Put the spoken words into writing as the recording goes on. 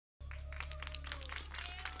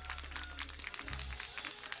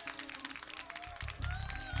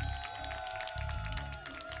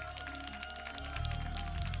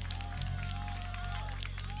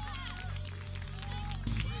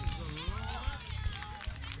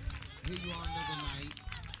Here you are another night.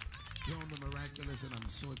 You're on the Miraculous, and I'm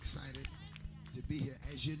so excited to be here.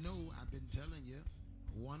 As you know, I've been telling you,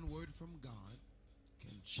 one word from God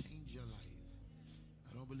can change your life.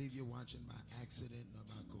 I don't believe you're watching by accident or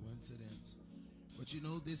by coincidence. But you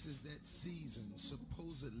know, this is that season.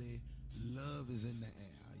 Supposedly, love is in the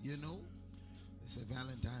air. You know, they say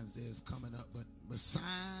Valentine's Day is coming up. But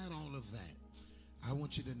beside all of that, I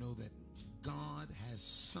want you to know that God has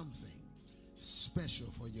something special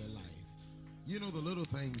for your life. You know, the little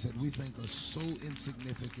things that we think are so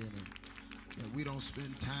insignificant and that we don't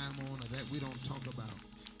spend time on or that we don't talk about.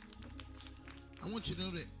 I want you to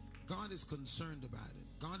know that God is concerned about it.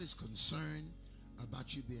 God is concerned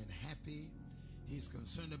about you being happy. He's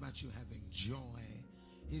concerned about you having joy.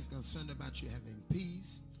 He's concerned about you having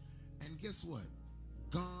peace. And guess what?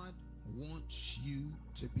 God wants you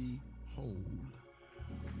to be whole.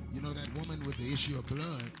 You know, that woman with the issue of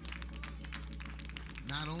blood,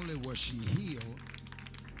 not only was she healed,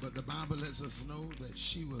 but the Bible lets us know that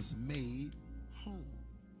she was made whole.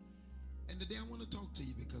 And today I want to talk to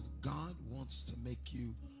you because God wants to make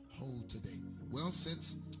you whole today. Well,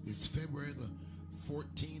 since it's February the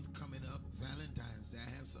 14th coming up, Valentine's Day,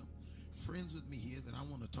 I have some friends with me here that I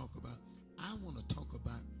want to talk about. I want to talk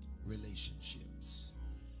about relationships.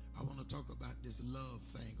 I want to talk about this love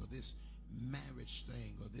thing or this marriage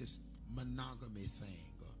thing or this monogamy thing.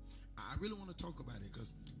 Or I really want to talk about it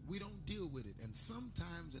because we don't deal with it. And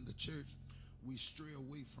sometimes in the church, we stray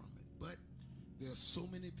away from it. But there are so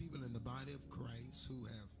many people in the body of Christ who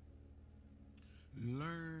have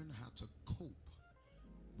learned how to cope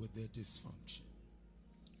with their dysfunction.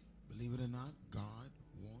 Believe it or not, God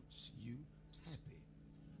wants you happy.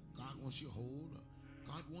 God wants you whole.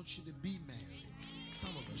 God wants you to be married.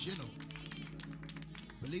 Some of us, you know.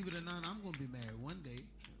 Believe it or not, I'm going to be married one day,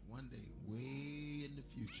 way in the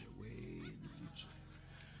future,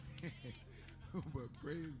 But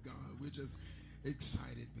praise God, we're just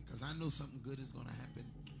excited because I know something good is going to happen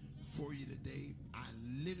for you today. I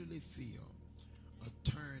literally feel a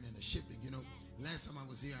turn and a shifting. You know, last time I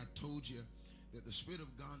was here, I told you that the Spirit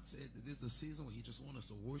of God said that this is a season where He just wants us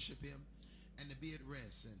to worship Him and to be at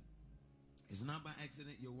rest. And it's not by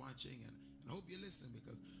accident you're watching, and I hope you're listening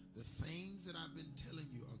because the things that I've been telling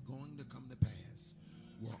you are going to come to pass.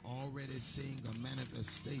 We're already seeing a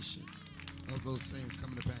manifestation of those things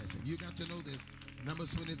coming to pass. And you got to know this.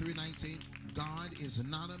 Numbers 23:19, God is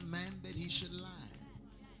not a man that He should lie,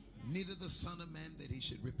 neither the Son of Man that He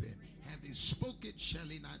should repent. Have He spoke it, shall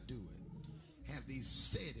He not do it? Have He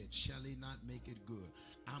said it, shall He not make it good?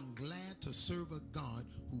 I'm glad to serve a God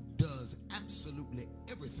who does absolutely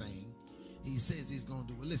everything He says He's going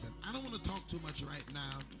to do. Well, listen, I don't want to talk too much right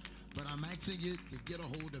now, but I'm asking you to get a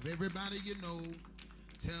hold of everybody you know.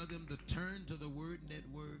 Tell them to turn to the Word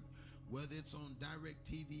Network, whether it's on Direct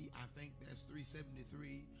TV, I think that's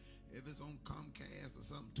 373. If it's on Comcast or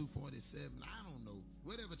something, 247, I don't know.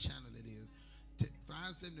 Whatever channel it is,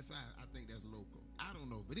 575, I think that's local. I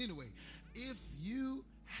don't know. But anyway, if you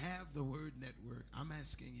have the Word Network, I'm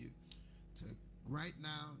asking you to right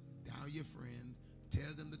now dial your friends,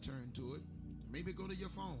 tell them to turn to it. Maybe go to your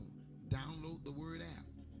phone, download the Word app,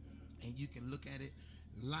 and you can look at it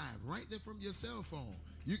live right there from your cell phone.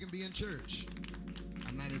 You can be in church.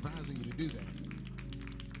 I'm not advising you to do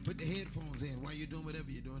that. Put the headphones in while you're doing whatever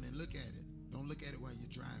you're doing and look at it. Don't look at it while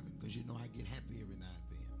you're driving because you know I get happy every now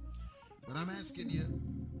and then. But I'm asking you,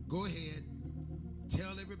 go ahead,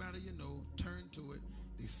 tell everybody you know, turn to it.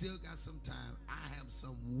 They still got some time. I have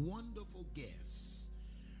some wonderful guests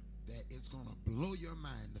that it's going to blow your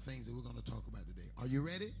mind, the things that we're going to talk about today. Are you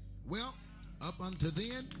ready? Well, up until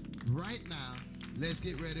then, right now, let's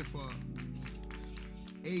get ready for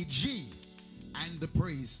AG and the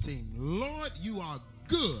praise team. Lord, you are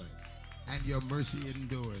good and your mercy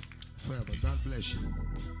endureth forever. God bless you.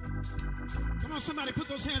 Come on, somebody put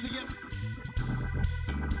those hands together.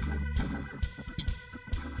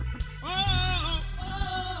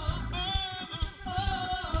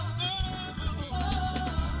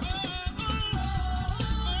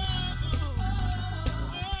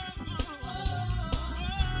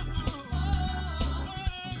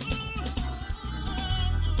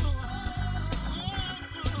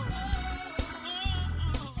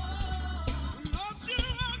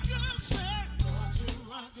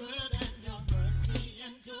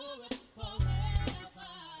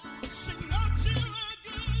 Sing, Lord, you are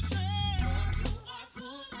good, say.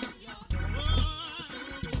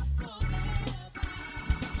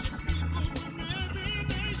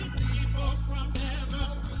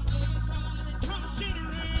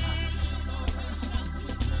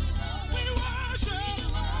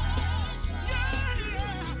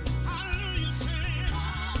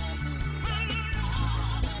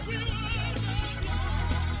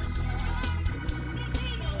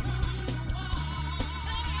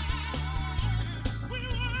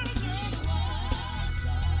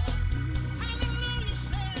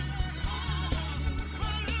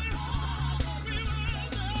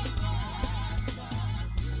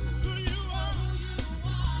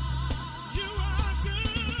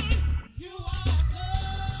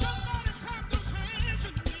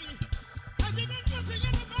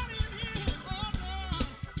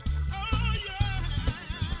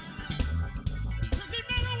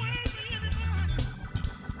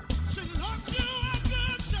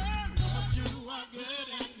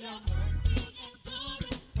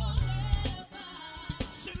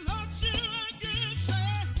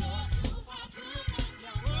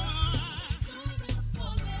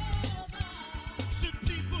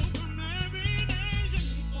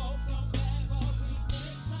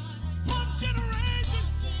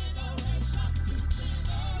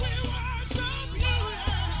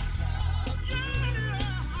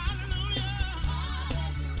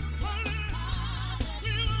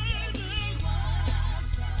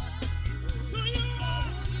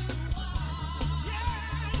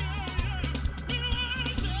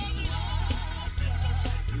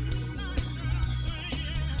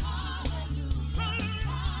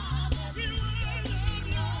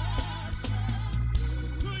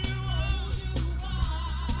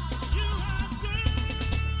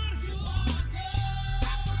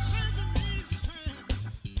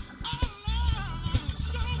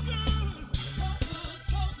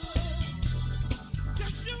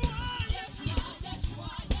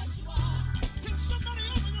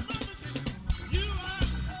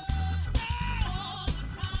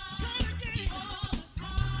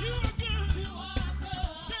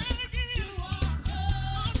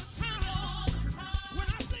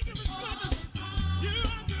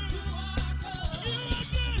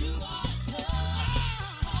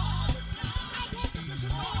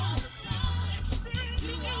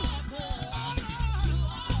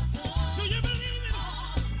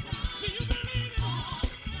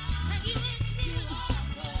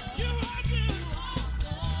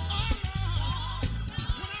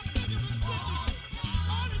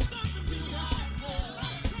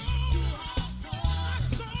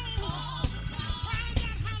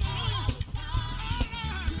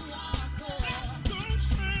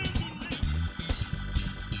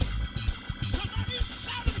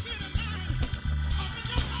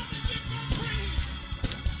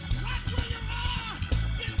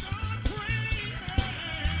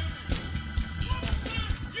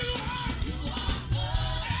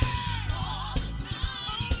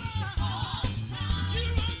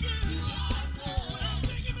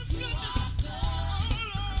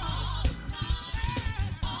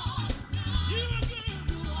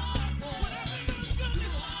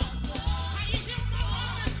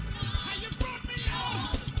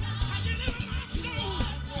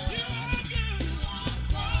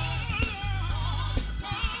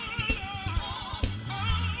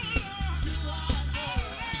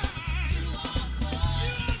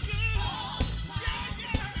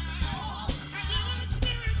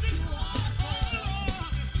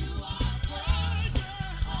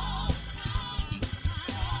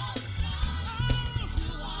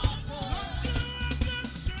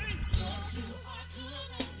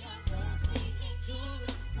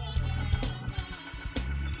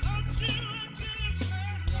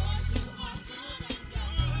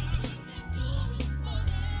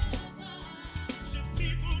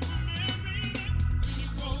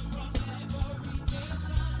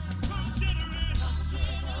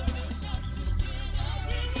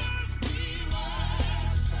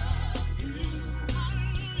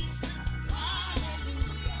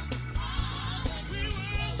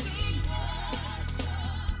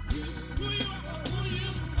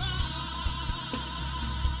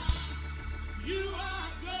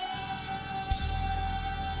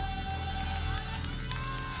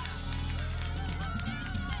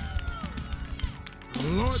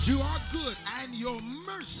 Lord, you are good, and your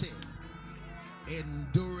mercy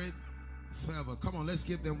endureth forever. Come on, let's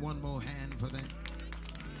give them one more hand for that.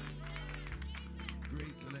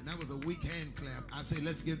 Great selection. That was a weak hand clap. I say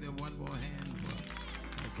let's give them one more hand for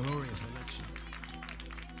a glorious selection.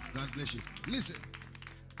 God bless you. Listen,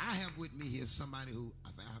 I have with me here somebody who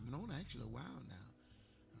I've known actually a while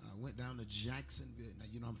now. I went down to Jacksonville. Now,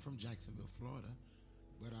 you know, I'm from Jacksonville, Florida,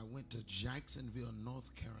 but I went to Jacksonville,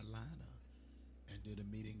 North Carolina, and did a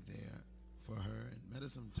meeting there for her and met her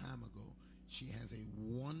some time ago. She has a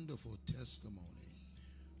wonderful testimony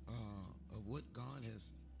of what God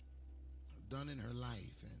has done in her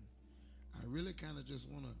life, and I really kind of just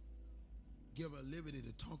want to give her liberty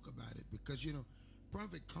to talk about it, because, you know,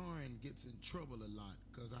 Prophet Carn gets in trouble a lot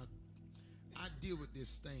because I deal with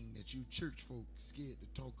this thing that you church folks scared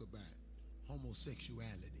to talk about,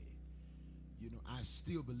 homosexuality. You know, I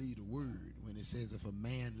still believe the word when it says if a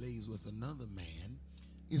man lays with another man,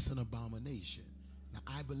 it's an abomination. Now,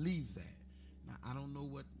 I believe that. Now, I don't know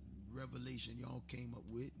what revelation y'all came up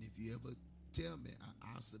with, and if you ever tell me,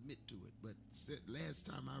 I'll submit to it. But last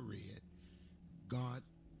time I read, God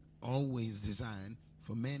always designed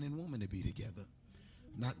for man and woman to be together,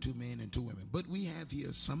 not two men and two women. But we have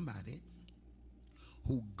here somebody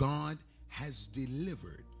who God has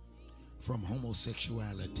delivered from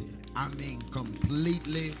homosexuality. I mean,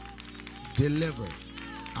 completely delivered.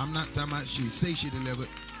 I'm not talking about she say she delivered.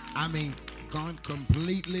 I mean, God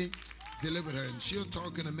completely delivered her. And she'll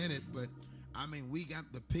talk in a minute, but I mean, we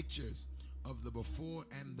got the pictures of the before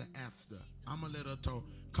and the after. I'm going to let her talk.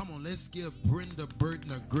 Come on, let's give Brenda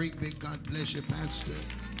Burton a great big God bless you, Pastor.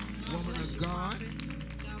 Woman of God.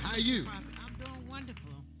 How are you? I'm doing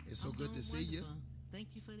wonderful. It's so good to see you.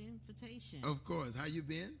 Thank you for the invitation. Of course. How you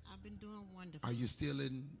been? I've been doing wonderful. Are you still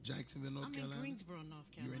in Jacksonville, North Carolina? I'm in Greensboro, North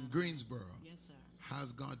Carolina. You're in Greensboro. Yes, sir.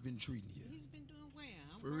 How's God been treating you? He's been doing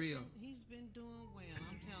well. For real? He's been doing well.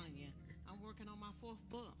 I'm telling you. I'm working on my 4th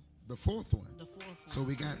book. The 4th one. The 4th one. So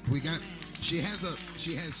we got.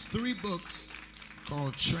 She has 3 books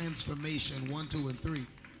called Transformation 1, 2, and 3.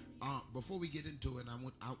 Before we get into it,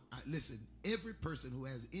 listen. Every person who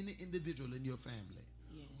has any individual in your family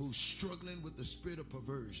who's struggling with the spirit of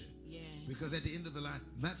perversion, because at the end of the line,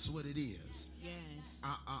 that's what it is. Yes.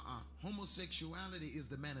 Homosexuality is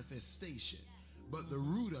the manifestation, but the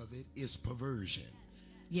root of it is perversion.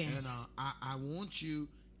 Yes. And I want you,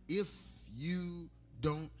 if you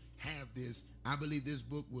don't have this, I believe this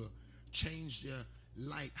book will change their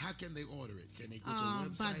life. How can they order it? Can they go to a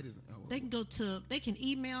website? They can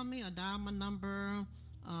email me or dial my number.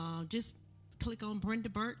 Just click on Brenda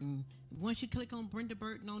Burton. Once you click on Brenda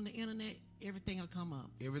Burton on the internet, everything will come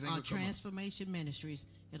up. Everything will come Transformation Ministries,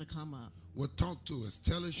 it'll come up. Well, talk to us.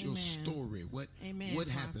 Tell us your story. What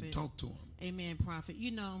happened? Talk to him. Amen, Prophet.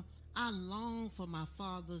 You know, I long for my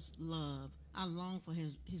Father's love. I long for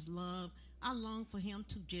his love. I long for him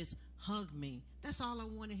to just hug me. That's all I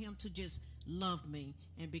wanted, him to just love me.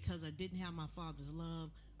 And because I didn't have my Father's love,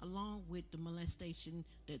 along with the molestation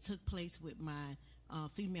that took place with my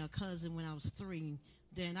female cousin when I was 3,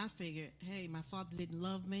 then I figured, hey, my father didn't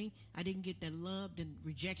love me. I didn't get that love. Then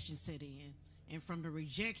rejection set in. And from the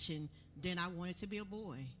rejection, then I wanted to be a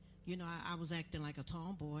boy. You know, I was acting like a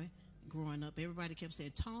tomboy growing up. Everybody kept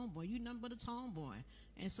saying, tomboy, you nothing but a tomboy.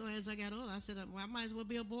 And so as I got older, I said, well, I might as well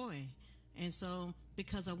be a boy. And so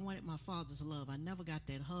because I wanted my father's love, I never got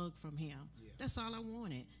that hug from him. Yeah. That's all I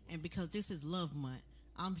wanted. And because this is Love Month,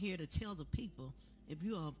 I'm here to tell the people, if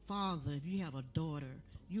you are a father, if you have a daughter,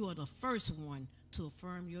 you are the first one to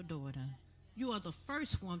affirm your daughter. You are the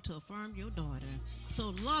first one to affirm your daughter.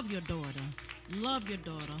 So love your daughter. Love your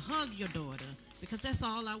daughter. Hug your daughter. Because that's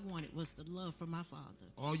all I wanted was the love from my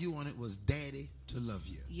father. All you wanted was daddy to love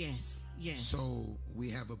you. Yes, yes. So we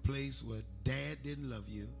have a place where dad didn't love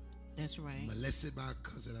you. That's right. Molested by a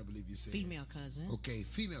cousin, I believe you said. Female cousin. Okay,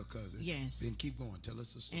 female cousin. Yes. Then keep going. Tell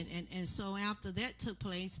us the story. And so after that took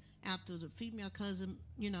place, after the female cousin,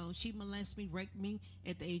 you know, she molested me, raped me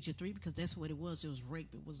at the age of 3, because that's what it was. It was rape.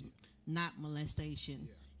 It was not molestation.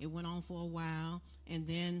 Yeah. It went on for a while. And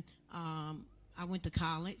then I went to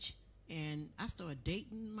college, and I started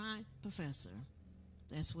dating my professor.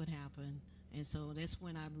 That's what happened. And so that's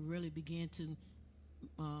when I really began to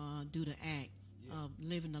do the act of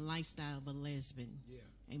living the lifestyle of a lesbian. Yeah.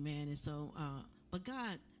 Amen. And so, but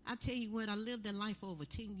God, I tell you what, I lived that life for over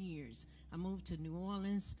 10 years. I moved to New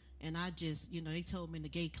Orleans, and I just, you know, they told me in the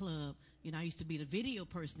gay club, you know, I used to be the video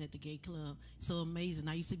person at the gay club. So amazing.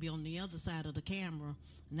 I used to be on the other side of the camera.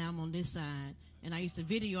 Now I'm on this side. And I used to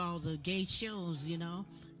video all the gay shows, you know.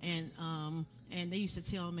 And they used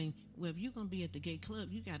to tell me, well, if you're going to be at the gay club,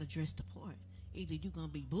 you got to dress the part. Either you're going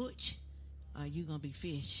to be butch you're going to be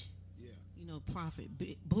fish. Yeah. You know, Prophet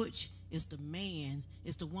Butch is the man.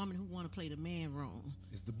 It's the woman who want to play the man role.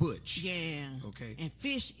 It's the butch. Yeah. Okay. And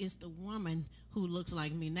fish is the woman who looks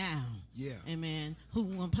like me now. Yeah. Amen. Who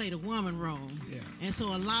want to play the woman role. Yeah. And so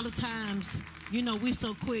a lot of times, you know, we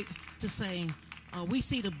so quick to say, we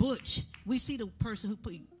see the butch. We see the person who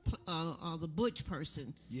play the butch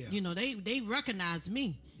person. Yeah. You know, they recognize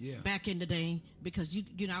me. Yeah. Back in the day, because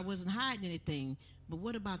you know I wasn't hiding anything. But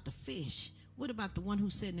what about the fish? What about the one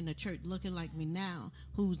who's sitting in the church looking like me now,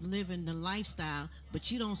 who's living the lifestyle,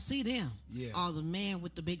 but you don't see them? Yeah. Or the man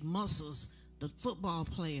with the big muscles, the football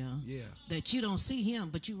player. Yeah. That you don't see him,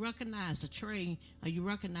 but you recognize the trade, or you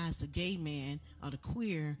recognize the gay man, or the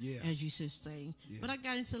queer, Yeah. as you should say. Yeah. But I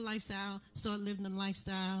got into the lifestyle, started living the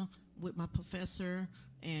lifestyle with my professor,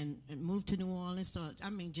 and moved to New Orleans. So,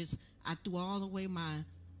 I threw all away my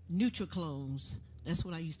neutral clothes. That's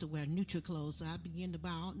what I used to wear, neutral clothes. So I began to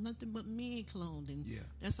buy nothing but men clothing. Yeah.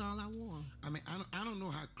 That's all I wore. I mean, I don't know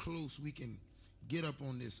how close we can get up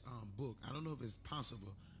on this book. I don't know if it's possible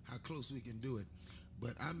how close we can do it.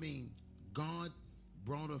 But I mean, God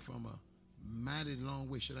brought her from a mighty long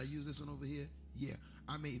way. Should I use this one over here? Yeah.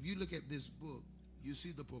 I mean, if you look at this book, you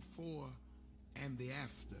see the before and the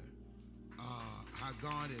after. How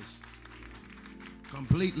God is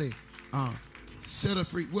completely set her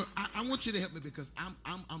free. Well, I want you to help me because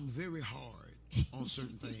I'm very hard on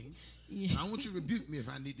certain things. Yeah. And I want you to rebuke me if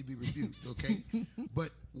I need to be rebuked, okay? But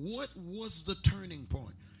what was the turning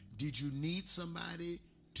point? Did you need somebody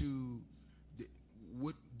to,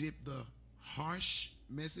 what did the harsh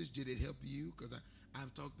message, did it help you? Because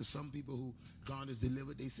I've talked to some people who God has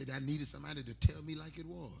delivered. They said, I needed somebody to tell me like it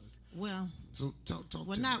was. Well, so talk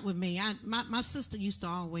well, to not me. with me. My sister used to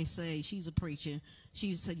always say, she's a preacher. She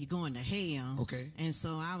used to say, you're going to hell. Okay. And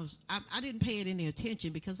so I didn't pay it any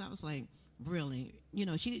attention because I was like, really? You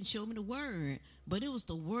know, she didn't show me the word, but it was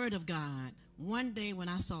the word of God. One day when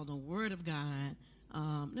I saw the word of God,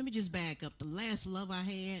 let me just back up. The last love I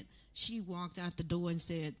had, she walked out the door and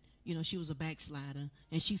said, you know, she was a backslider.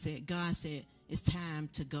 And she said, God said, it's time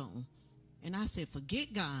to go. And I said,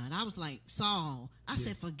 forget God. I was like Saul. I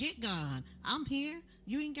said, forget God. I'm here.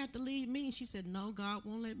 You ain't got to leave me. And she said, no, God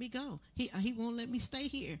won't let me go. He won't let me stay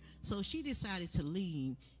here. So she decided to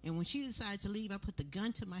leave. And when she decided to leave, I put the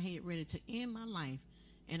gun to my head ready to end my life.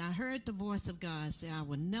 And I heard the voice of God say, I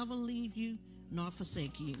will never leave you nor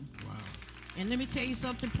forsake you. Wow. And let me tell you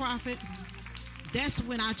something, Prophet. That's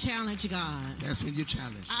when I challenge God. That's when you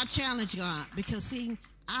challenge. I challenge God because, see,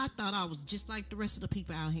 I thought I was just like the rest of the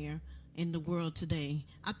people out here in the world today.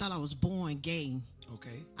 I thought I was born gay.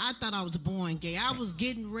 Okay. I thought I was born gay. I was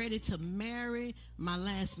getting ready to marry my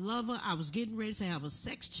last lover. I was getting ready to have a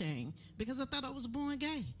sex change because I thought I was born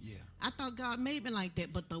gay. Yeah. I thought God made me like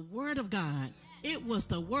that, but the word of God, it was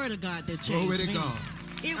the word of God that changed Glory to me. God.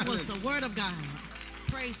 It was the word of God.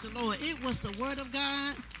 Praise the Lord. It was the word of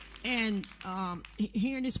God. And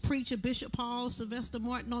hearing this preacher, Bishop Paul Sylvester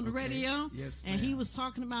Martin, on the radio, yes, and he ma'am. was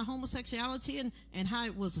talking about homosexuality and how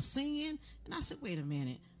it was a sin. And I said, wait a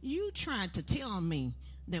minute. You tried to tell me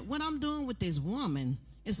that what I'm doing with this woman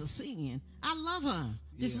is a sin. I love her.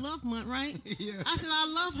 This Yeah. love month, right? Yeah. I said, I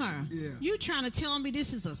love her. Yeah. You trying to tell me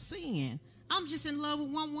this is a sin. I'm just in love with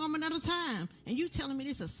one woman at a time. And you telling me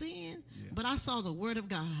this is a sin? Yeah. But I saw the word of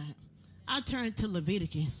God. I turned to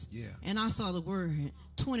Leviticus. Yeah. And I saw the word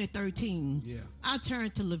 2013. Yeah. I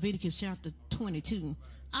turned to Leviticus chapter 22.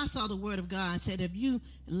 I saw the word of God said, if you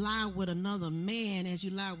lie with another man as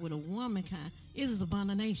you lie with a womankind, it is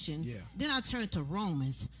abomination. Yeah. Then I turned to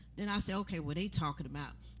Romans. Then I said, okay, what they talking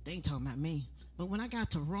about? They ain't talking about me. But when I got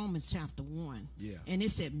to Romans chapter 1, Yeah. and it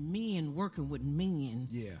said men working with men.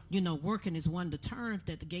 Yeah. You know, working is one of the terms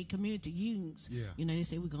that the gay community use. Yeah. You know, they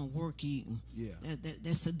say we're going to work you. Yeah.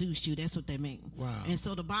 That seduce you. That's what they mean. Wow. And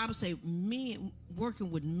so the Bible say men working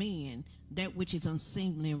with men, that which is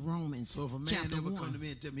unseemly in Romans So if a man chapter ever 1. come to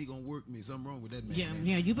me and tell me he gonna work me, something wrong with that man. Yeah, man.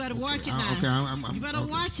 yeah, you better watch it now. Okay, I'm, you better okay.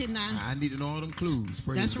 watch it now. I need to know all them clues.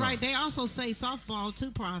 Praise That's God. right. They also say softball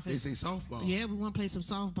too, Prophet. They say softball. Yeah, we want to play some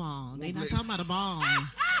softball. They not play- talking about a ball.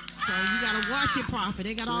 So you got to watch it, Prophet.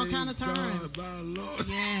 They got all Praise kind of terms. God, my Lord.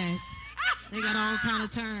 Yes, they got all kind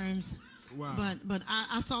of terms. Wow. But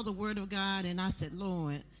I saw the word of God and I said,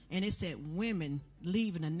 Lord, and it said women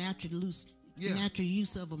leaving a natural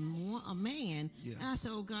use of a man. Yeah. And I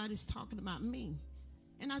said, oh, God, it's talking about me.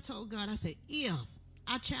 And I told God, I said, if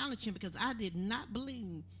I challenged him because I did not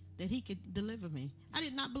believe that he could deliver me. I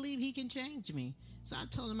did not believe he can change me. So I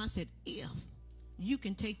told him, I said, if you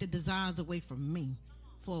can take the desires away from me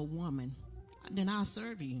for a woman, then I'll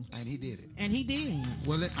serve you. And he did it. And he did.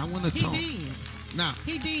 Well, I want to He talk. did. Now,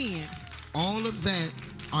 He did. all of that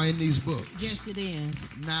are in these books. Yes, it is.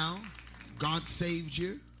 Now, God saved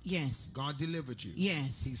you. Yes. God delivered you.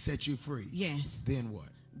 Yes. He set you free. Yes. Then what?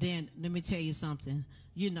 Then let me tell you something.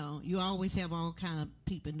 You know, you always have all kind of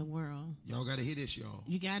people in the world. Y'all got to hear this, y'all.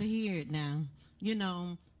 You got to hear it now. You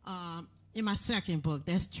know, in my second book,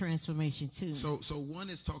 that's Transformation 2. So one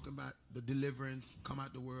is talking about the deliverance, come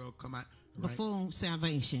out the world, come out. Right? Before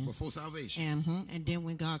salvation. Before salvation. And then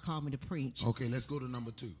when God called me to preach. Okay, let's go to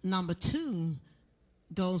number 2. Number 2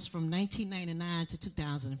 goes from 1999 to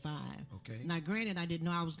 2005. Okay. Now, granted, I didn't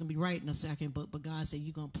know I was going to be writing a second book, but God said,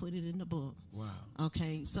 you're going to put it in the book. Wow.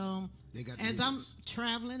 Okay, so as I'm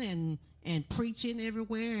traveling and preaching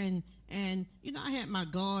everywhere, and you know, I had my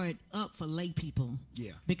guard up for lay people.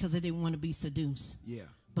 Yeah. Because I didn't want to be seduced. Yeah.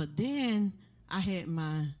 But then I had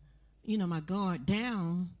my guard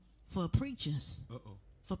down for preachers. Uh-oh.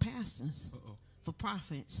 For pastors. Uh-oh. For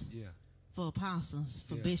prophets. Yeah. For apostles.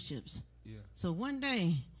 For bishops. Yeah. So one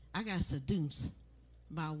day, I got seduced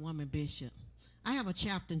by a woman bishop. I have a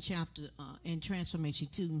chapter in Transformation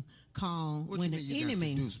 2 called What When do you the mean you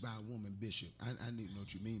Enemy. got seduced by a woman bishop? I need to know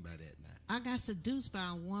what you mean by that now. I got seduced by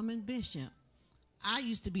a woman bishop. I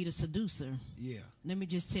used to be the seducer. Yeah. Let me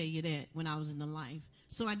just tell you that when I was in the life.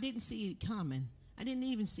 So I didn't see it coming. I didn't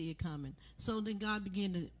even see it coming. So then God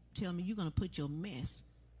began to tell me, you're going to put your mess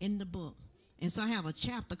in the book. And so I have a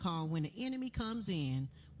chapter called When the Enemy Comes In,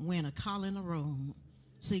 When a Call in the Road.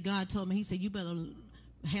 See, God told me, he said, you better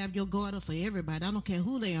have your guard up for everybody. I don't care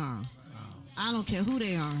who they are. Wow. I don't care who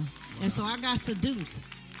they are. Wow. And so I got seduced.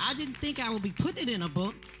 I didn't think I would be putting it in a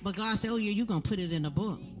book, but God said, oh, yeah, you're going to put it in a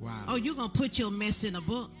book. Wow. Oh, you're going to put your mess in a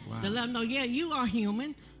book. Wow. To let them know, yeah, you are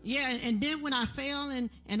human. Yeah, and then when I fell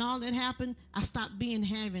and all that happened, I stopped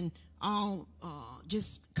having all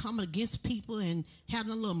just coming against people and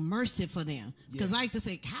having a little mercy for them. Because I like to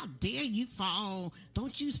say, how dare you fall?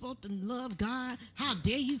 Don't you supposed to love God? How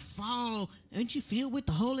dare you fall? Aren't you filled with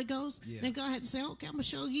the Holy Ghost? Yeah. Then God had to say, okay, I'm going to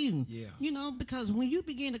show you. Yeah. You know, because when you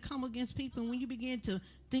begin to come against people, when you begin to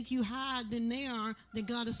think you higher than they are, then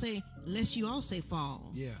God will say, lest you also fall.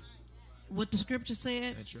 Yeah. What the scripture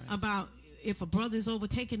said right. about if a brother is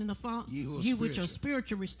overtaken in a fault, you with your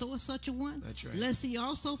spiritual restore such a one. That's right. Lest he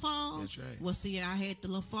also fall. That's right. Well, see, I had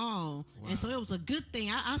to fall. Wow. And so it was a good thing.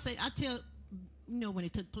 I tell, you know, when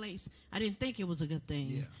it took place, I didn't think it was a good thing.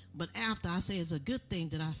 Yeah. But after, I say it's a good thing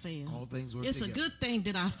that I failed. All things work It's together. a good thing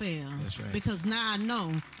that I failed. That's right. Because now I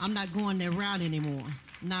know I'm not going that route anymore.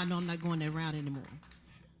 Now I know I'm not going that route anymore.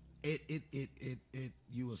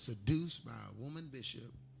 You were seduced by a woman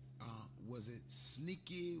bishop. Was it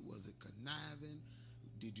sneaky? Was it conniving?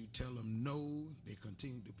 Did you tell them no? They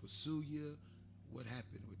continued to pursue you? What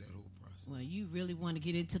happened with that whole process? Well, you really want to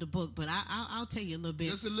get into the book, but I'll tell you a little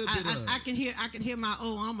bit. Just a little bit. I can hear my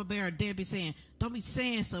old armor bearer Debbie saying, "Don't be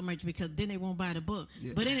saying so much because then they won't buy the book."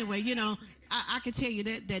 Yeah. But anyway, you know, I can tell you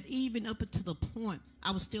that even up to the point,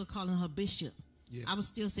 I was still calling her bishop. Yeah. I was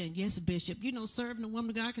still saying, yes, bishop. You know, serving the woman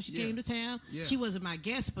of God because she came to town. Yeah. She wasn't my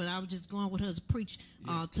guest, but I was just going with her to preach,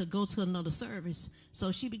 to go to another service.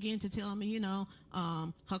 So she began to tell me, you know,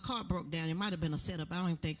 her car broke down. It might have been a setup. I don't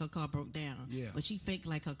even think her car broke down. Yeah. But she faked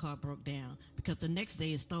like her car broke down because the next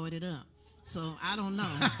day it started up. So I don't know.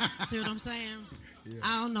 See what I'm saying? Yeah.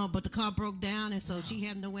 I don't know, but the car broke down, and so she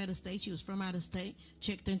had nowhere to stay. She was from out of state,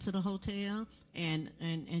 checked into the hotel, and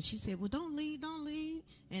she said, well, don't leave,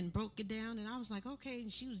 and broke it down. And I was like, okay.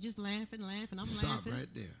 And she was just laughing. I'm laughing. Stop right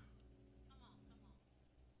there.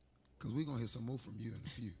 Because we're going to hear some more from you in a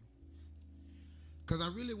few. Because I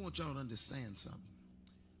really want y'all to understand something.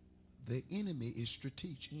 The enemy is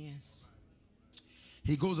strategic. Yes.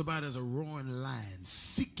 He goes about as a roaring lion,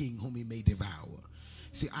 seeking whom he may devour.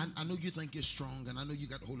 See, I know you think you're strong, and I know you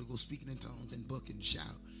got the Holy Ghost speaking in tongues and buck and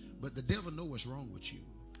shout, but the devil knows what's wrong with you.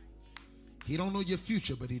 He don't know your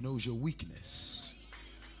future, but he knows your weakness.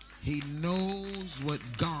 He knows what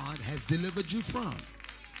God has delivered you from.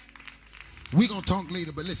 We're going to talk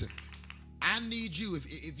later, but listen, I need you,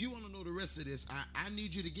 if you want to know the rest of this, I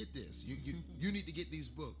need you to get this. You need to get these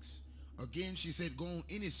books. Again, she said, go on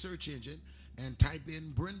any search engine and type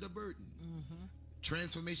in Brenda Burton. Mm-hmm.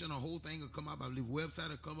 Transformation, the whole thing will come up. I believe website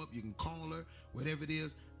will come up. You can call her, whatever it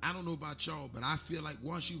is. I don't know about y'all, but I feel like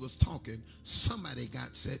while she was talking, somebody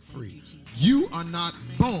got set free. You are not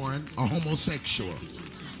born a homosexual.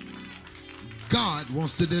 God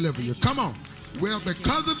wants to deliver you. Come on. Well,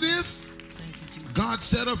 because of this, God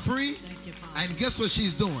set her free. And guess what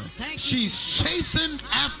she's doing? She's chasing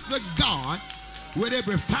after God with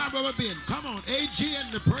every fiber of her being. Come on, AG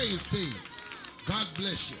and the praise team. God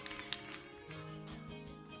bless you.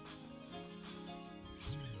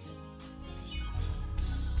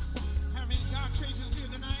 Having God chasers here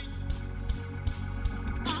tonight.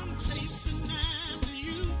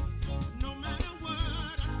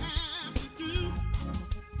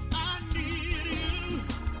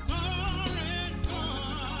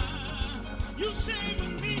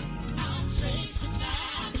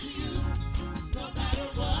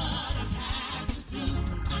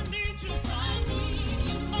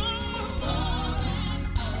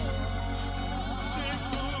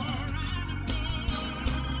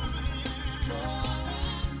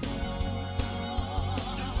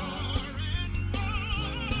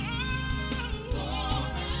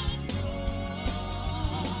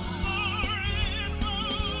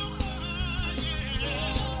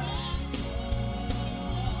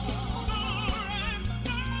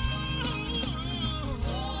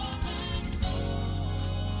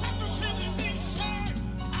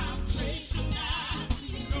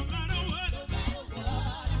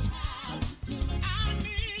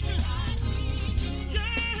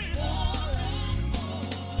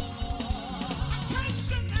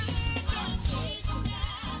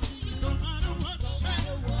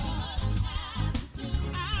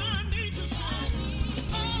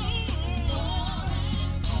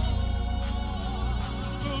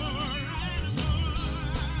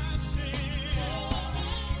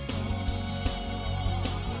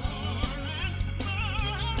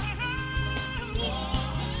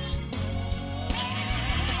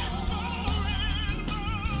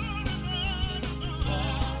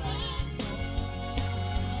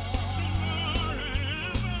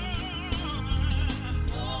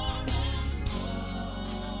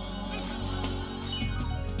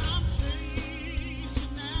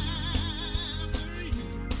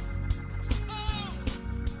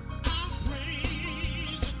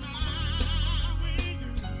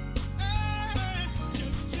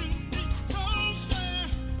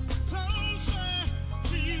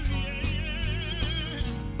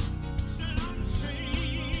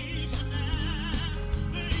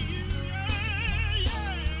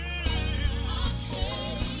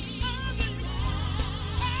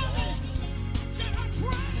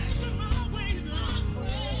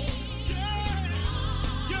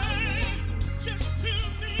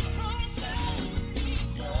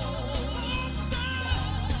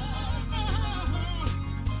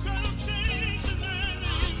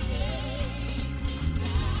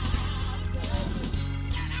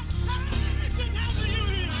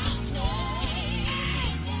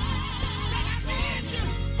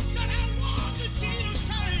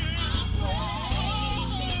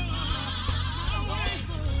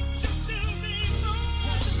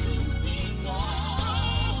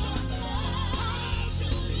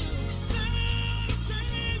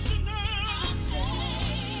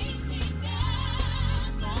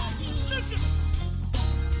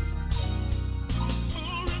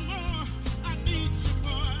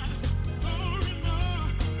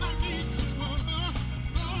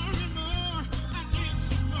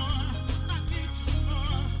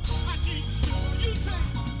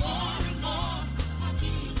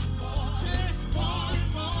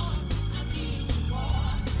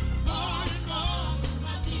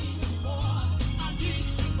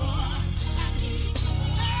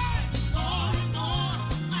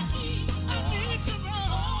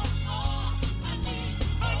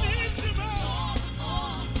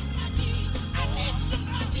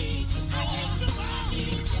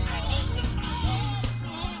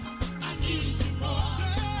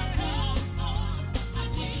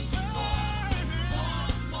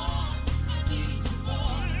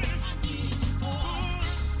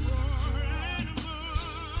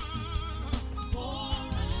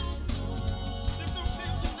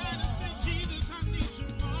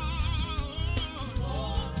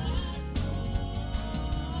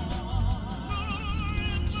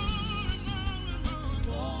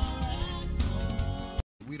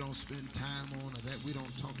 don't spend time on or that we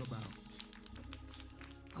don't talk about.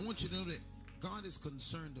 I want you to know that God is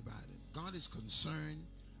concerned about it. God is concerned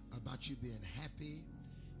about you being happy.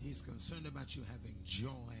 He's concerned about you having joy.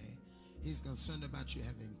 He's concerned about you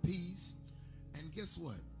having peace. And guess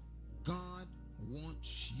what? God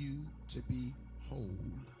wants you to be whole.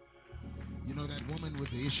 You know, that woman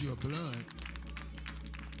with the issue of blood,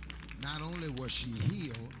 not only was she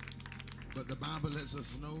healed, but the Bible lets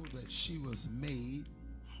us know that she was made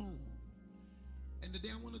whole. And today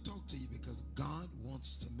I want to talk to you because God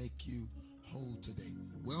wants to make you whole today.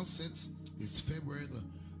 Well, since it's February the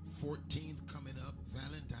 14th coming up,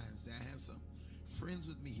 Valentine's Day, I have some friends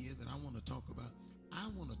with me here that I want to talk about. I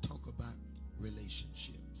want to talk about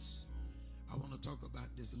relationships. I want to talk about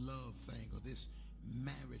this love thing or this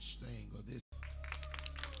marriage thing or this.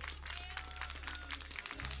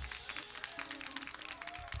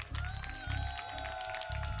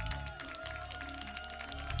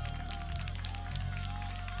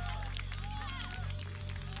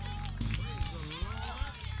 Praise the Lord.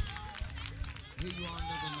 Here you are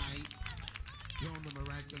another night. You're on the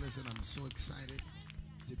Miraculous, and I'm so excited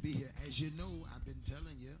to be here. As you know, I've been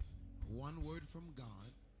telling you, one word from God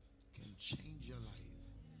can change your life.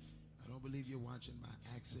 I don't believe you're watching by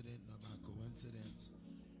accident or by coincidence.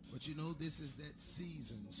 But you know, this is that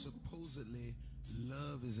season. Supposedly,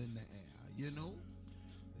 love is in the air. You know,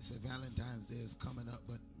 they say Valentine's Day is coming up.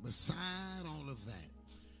 But beside all of that,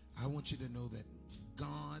 I want you to know that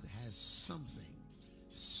God has something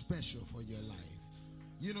special for your life.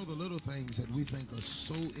 You know, the little things that we think are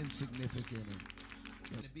so insignificant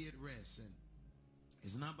and to be at rest. And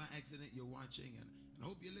it's not by accident you're watching, and I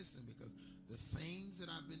hope you're listening, because the things that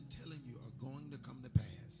I've been telling you are going to come to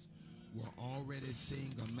pass. We're already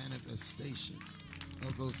seeing a manifestation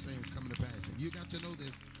of those things coming to pass. And you got to know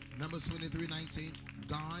this. Numbers 23:19,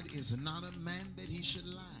 God is not a man that he should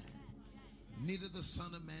lie, neither the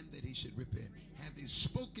son of man that he should repent. Have he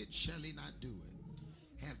spoke it, shall he not do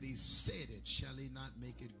it? Have he said it, shall he not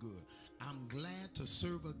make it good? I'm glad to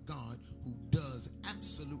serve a God who does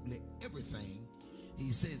absolutely everything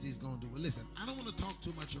he says he's going to do. Well, listen, I don't want to talk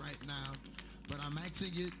too much right now, but I'm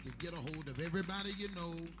asking you to get a hold of everybody you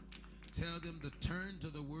know. Tell them to turn to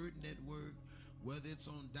the Word Network, whether it's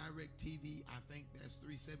on Direct TV, I think that's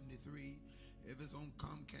 373. If it's on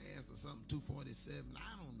Comcast or something, 247,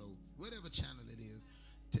 I don't know, whatever channel it is,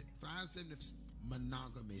 570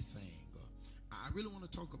 monogamy thing. I really want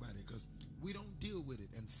to talk about it because we don't deal with it.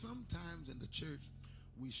 And sometimes in the church,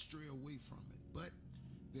 we stray away from it. But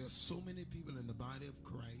there are so many people in the body of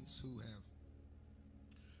Christ who have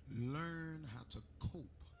learned how to cope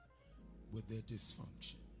with their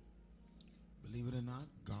dysfunction. Believe it or not,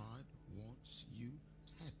 God wants you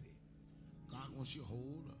happy. God wants you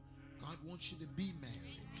whole. God wants you to be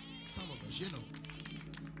married. Some of us, you know.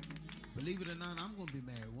 Believe it or not, I'm going to be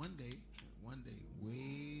married one day,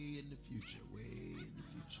 way in the future,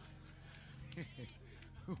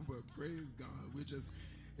 But praise God, we're just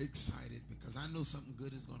excited because I know something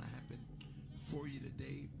good is going to happen for you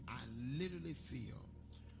today. I literally feel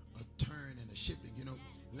a turn and a shifting. You know,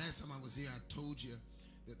 last time I was here, I told you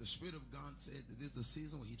that the Spirit of God said that this is a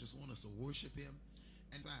season where he just wants us to worship him.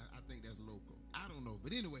 And I think that's local. I don't know.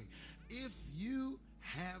 But anyway, if you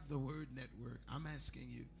have the Word Network, I'm asking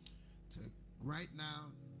you to right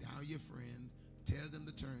now dial your friends, tell them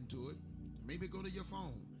to turn to it. Maybe go to your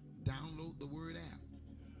phone, download the Word app,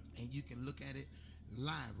 and you can look at it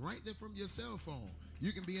live right there from your cell phone.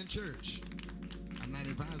 You can be in church. I'm not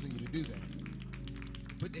advising you to do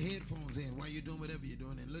that. Put the headphones in while you're doing whatever you're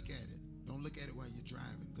doing and look at it. Don't look at it while you're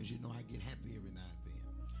driving, because you know I get happy every now and then.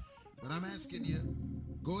 But I'm asking you,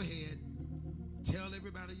 go ahead, tell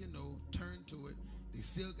everybody you know, turn to it. They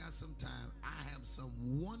still got some time. I have some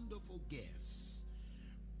wonderful guests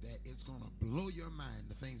that it's going to blow your mind,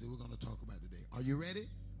 the things that we're going to talk about today. Are you ready?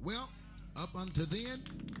 Well, up until then,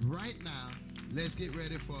 right now, let's get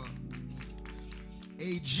ready for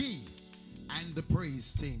AG and the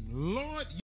praise team. Lord,